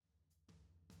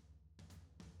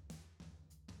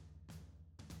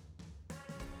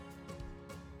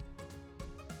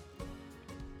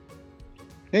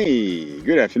Hey,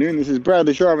 good afternoon. This is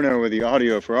Bradley Charbonneau with the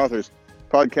Audio for Authors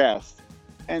podcast.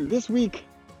 And this week,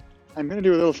 I'm going to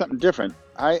do a little something different.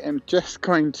 I am just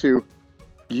going to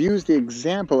use the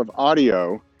example of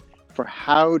audio for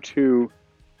how to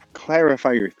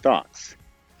clarify your thoughts.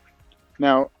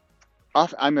 Now,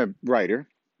 I'm a writer,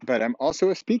 but I'm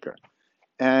also a speaker,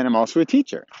 and I'm also a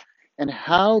teacher. And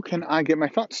how can I get my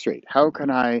thoughts straight? How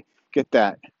can I get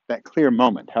that clear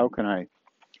moment? How can I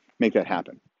make that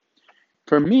happen?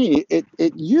 For me,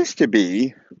 it used to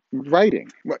be writing.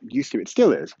 What used to, it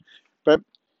still is. But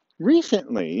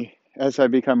recently, as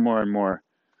I've become more and more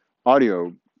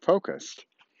audio focused,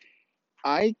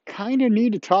 I kind of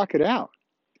need to talk it out.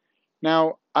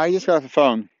 Now, I just got off the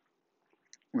phone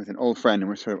with an old friend, and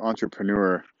we're sort of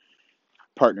entrepreneur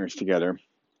partners together.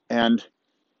 And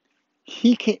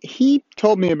he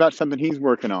told me about something he's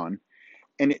working on,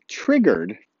 and it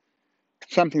triggered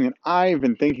something that I've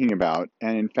been thinking about,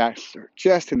 and in fact,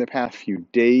 just in the past few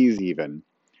days even,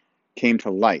 came to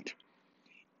light.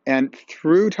 And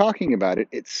through talking about it,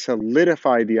 it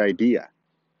solidified the idea.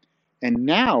 And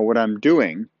now what I'm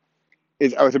doing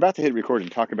is I was about to hit record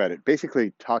and talk about it,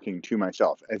 basically talking to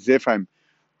myself as if I'm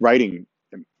writing.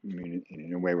 I mean,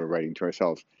 in a way, we're writing to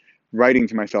ourselves, writing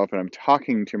to myself, and I'm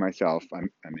talking to myself. I'm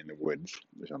in the woods.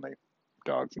 There's only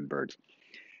dogs and birds.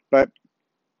 But,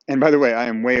 and by the way, I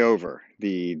am way over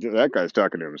that guy's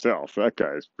talking to himself. That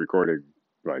guy's recording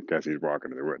like as he's walking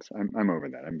to the woods. I'm over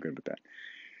that. I'm good with that.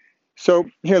 So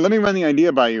here, let me run the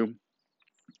idea by you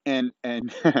and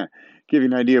give you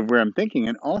an idea of where I'm thinking,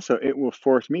 and also it will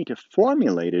force me to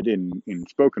formulate it in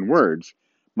spoken words,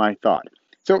 my thought.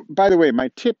 So, by the way, my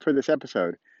tip for this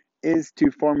episode is to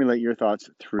formulate your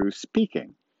thoughts through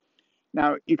speaking.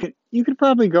 Now, you could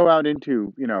probably go out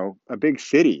into a big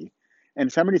city,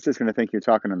 and somebody's just going to think you're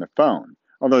talking on the phone,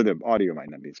 although the audio might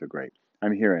not be so great.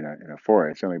 I'm here in a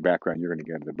forest. The only background you're going to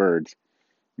get are the birds,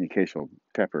 and the occasional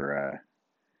pepper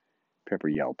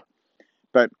yelp.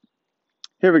 But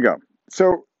here we go.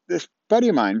 So this buddy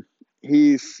of mine,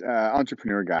 he's an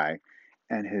entrepreneur guy,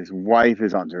 and his wife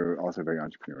is also very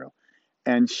entrepreneurial.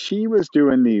 And she was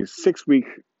doing these 6 week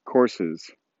courses,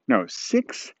 no,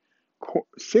 six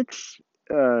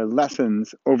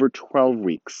lessons over 12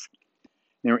 weeks.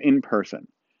 They were in person,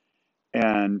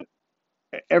 and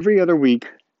every other week,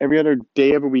 every other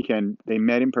day of a weekend, they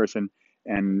met in person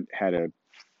and had a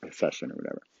session or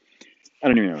whatever. I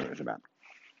don't even know what it was about,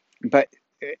 but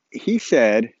he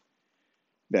said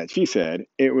she said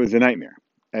it was a nightmare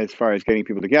as far as getting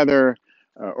people together,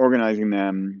 organizing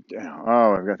them.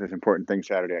 Oh, I've got this important thing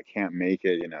Saturday. I can't make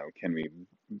it. Can we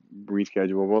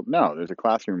reschedule? Well, no, there's a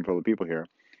classroom full of people here.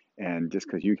 And just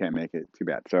because you can't make it, too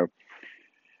bad. So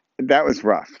that was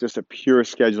rough. Just a pure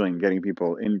scheduling, getting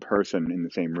people in person in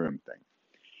the same room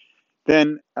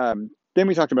thing. Then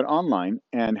we talked about online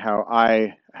and how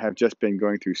I have just been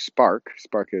going through Spark.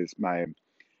 Spark is my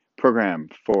program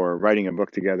for writing a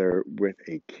book together with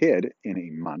a kid in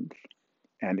a month.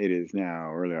 And it is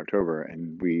now early October,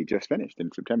 and we just finished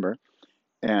in September,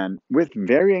 and with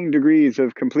varying degrees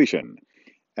of completion,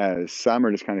 as some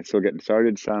are just kind of still getting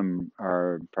started, some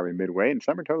are probably midway, and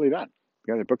some are totally done.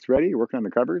 We got the books ready, working on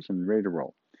the covers, and ready to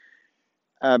roll.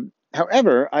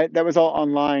 However, that was all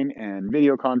online and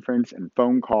video conference and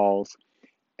phone calls,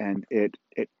 and it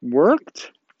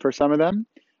worked for some of them.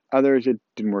 Others it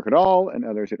didn't work at all, and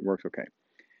others it worked okay.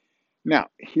 Now,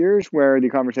 here's where the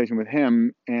conversation with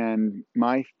him and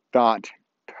my thought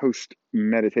post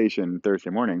meditation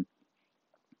Thursday morning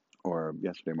or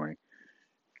yesterday morning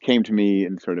came to me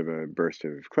in sort of a burst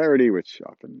of clarity, which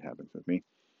often happens with me.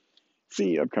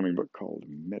 See upcoming book called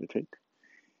Meditate.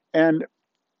 And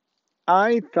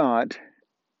I thought,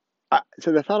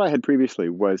 so the thought I had previously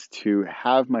was to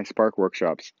have my Spark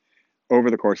workshops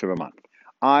over the course of a month.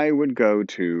 I would go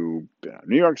to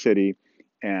New York City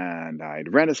and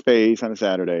I'd rent a space on a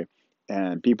Saturday,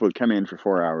 and people would come in for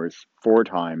 4 hours, 4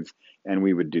 times, and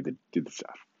we would do the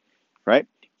stuff. Right?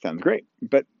 Sounds great.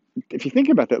 But if you think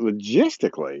about that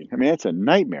logistically, I mean, it's a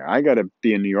nightmare. I got to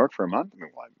be in New York for a month. I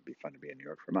mean, well, it'd be fun to be in New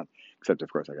York for a month, except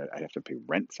of course I'd have to pay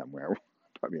rent somewhere.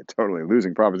 Probably a totally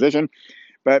losing proposition.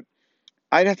 But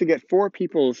I'd have to get 4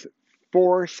 people's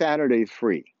 4 Saturdays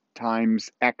free times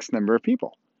X number of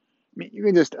people. I mean, you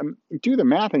can just do the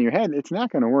math in your head. It's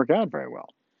not going to work out very well.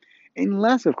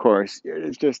 Unless, of course,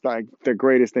 it's just like the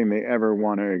greatest thing they ever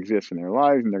want to exist in their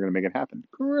lives and they're going to make it happen.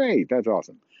 Great. That's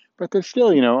awesome. But there's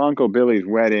still, Uncle Billy's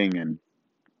wedding and,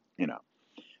 you know.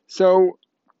 So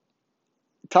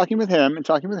talking with him and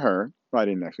talking with her, well, I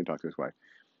didn't actually talk to his wife,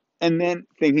 and then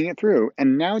thinking it through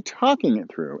and now talking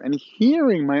it through and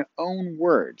hearing my own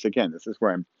words. Again, this is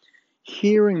where I'm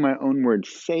hearing my own words,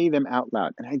 say them out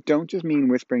loud. And I don't just mean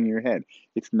whispering in your head.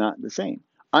 It's not the same.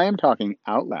 I am talking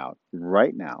out loud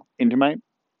right now into my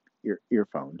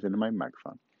earphones, into my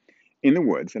microphone, in the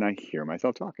woods, and I hear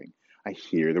myself talking. I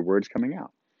hear the words coming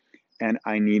out. And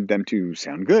I need them to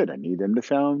sound good. I need them to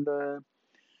sound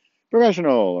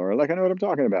professional, or like I know what I'm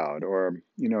talking about, or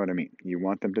you know what I mean. You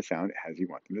want them to sound as you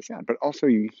want them to sound, but also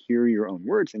you hear your own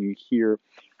words and you hear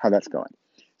how that's going.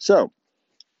 So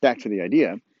back to the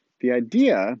idea. The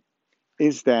idea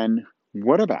is then,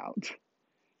 what about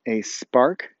a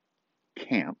Spark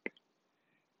camp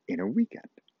in a weekend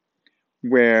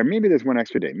where maybe there's one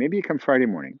extra day. Maybe you come Friday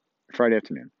morning, Friday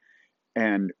afternoon,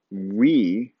 and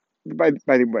we, by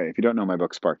the way, if you don't know my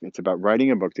book, Spark, it's about writing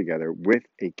a book together with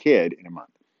a kid in a month.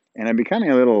 And I'm becoming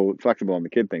a little flexible on the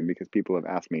kid thing because people have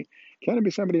asked me, can it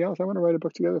be somebody else? I want to write a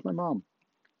book together with my mom.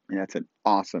 And that's an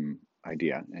awesome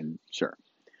idea. And sure.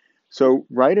 So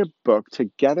write a book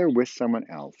together with someone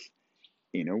else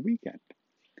in a weekend.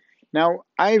 Now,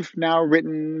 I've now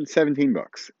written 17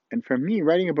 books. And for me,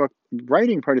 writing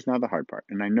part is not the hard part.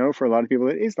 And I know for a lot of people,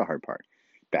 it is the hard part.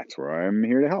 That's where I'm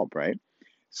here to help, right?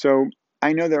 So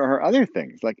I know there are other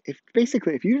things. Like if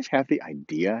you just have the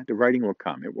idea, the writing will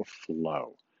come. It will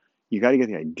flow. You got to get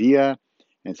the idea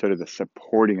and sort of the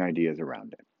supporting ideas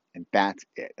around it. And that's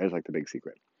it. That's like the big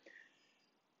secret.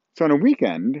 So on a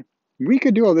weekend, we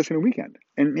could do all this in a weekend.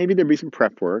 And maybe there'd be some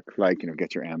prep work, like,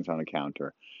 get your Amazon account,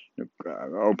 or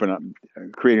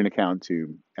create an account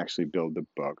to actually build the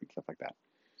book and stuff like that.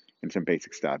 And some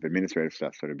basic stuff, administrative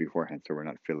stuff sort of beforehand, so we're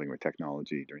not fiddling with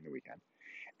technology during the weekend.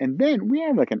 And then we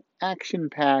have like an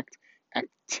action-packed,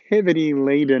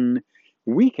 activity-laden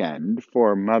weekend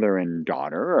for mother and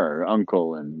daughter, or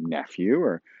uncle and nephew,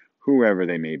 or whoever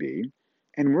they may be.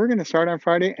 And we're going to start on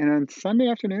Friday, and on Sunday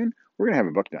afternoon, we're going to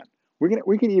have a book done.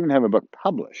 We can even have a book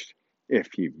published.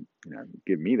 If you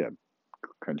give me the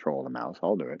control of the mouse,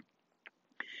 I'll do it.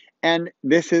 And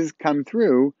this has come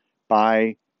through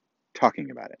by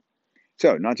talking about it.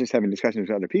 So not just having discussions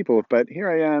with other people, but here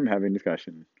I am having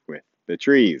discussion with the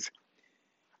trees.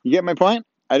 You get my point?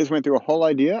 I just went through a whole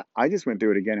idea. I just went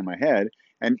through it again in my head.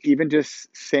 And even just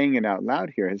saying it out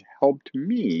loud here has helped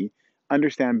me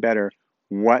understand better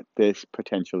what this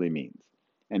potentially means.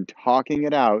 And talking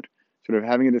it out, sort of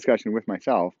having a discussion with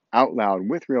myself out loud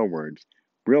with real words,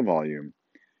 real volume,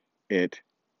 it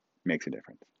makes a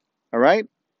difference. All right?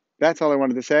 That's all I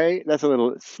wanted to say. That's a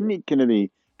little sneak into the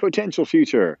potential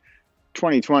future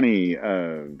 2020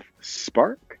 of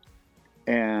Spark.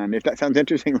 And if that sounds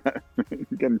interesting,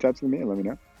 get in touch with me and let me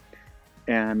know.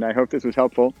 And I hope this was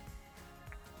helpful.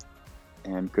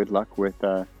 And good luck with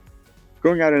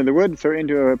going out into the woods or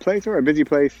into a place or a busy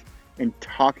place and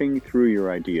talking through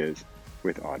your ideas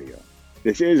with audio.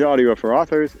 This is Audio for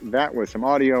Authors. That was some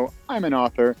audio. I'm an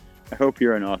author. I hope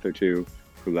you're an author too,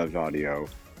 who loves audio,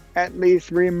 at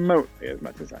least remotely as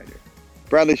much as I do.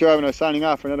 Bradley Charbonneau signing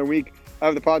off for another week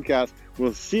of the podcast.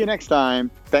 We'll see you next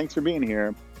time. Thanks for being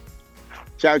here.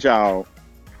 Ciao, ciao.